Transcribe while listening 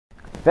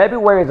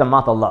February is a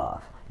month of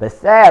love, but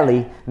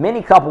sadly,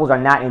 many couples are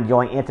not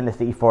enjoying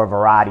intimacy for a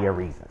variety of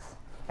reasons.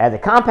 As a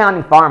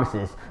compounding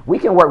pharmacist, we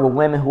can work with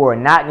women who are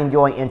not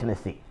enjoying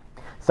intimacy.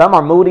 Some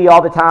are moody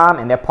all the time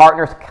and their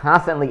partners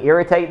constantly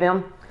irritate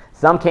them.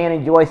 Some can't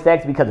enjoy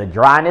sex because of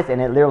dryness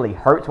and it literally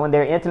hurts when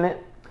they're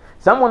intimate.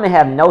 Some women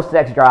have no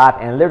sex drive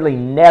and literally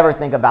never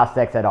think about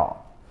sex at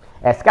all.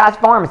 At Scott's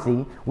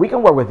Pharmacy, we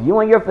can work with you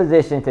and your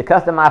physician to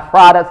customize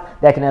products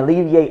that can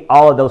alleviate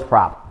all of those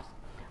problems.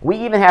 We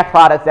even have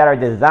products that are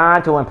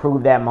designed to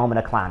improve that moment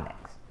of climax.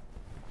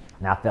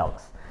 Now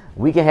fellas,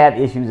 we can have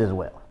issues as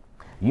well.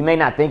 You may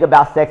not think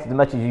about sex as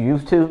much as you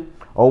used to,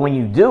 or when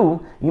you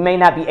do, you may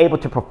not be able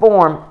to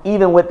perform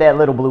even with that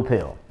little blue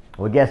pill.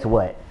 Well, guess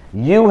what?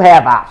 You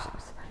have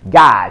options.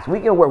 Guys,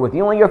 we can work with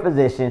you and your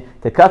physician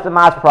to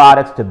customize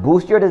products to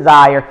boost your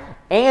desire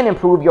and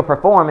improve your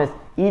performance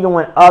even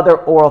when other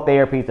oral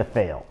therapies have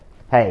failed.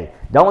 Hey,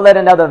 don't let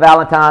another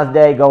Valentine's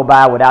Day go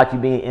by without you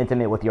being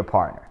intimate with your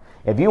partner.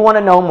 If you want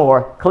to know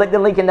more, click the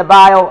link in the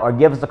bio or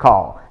give us a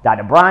call.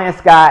 Dr. Brian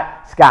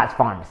Scott, Scott's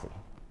Pharmacy.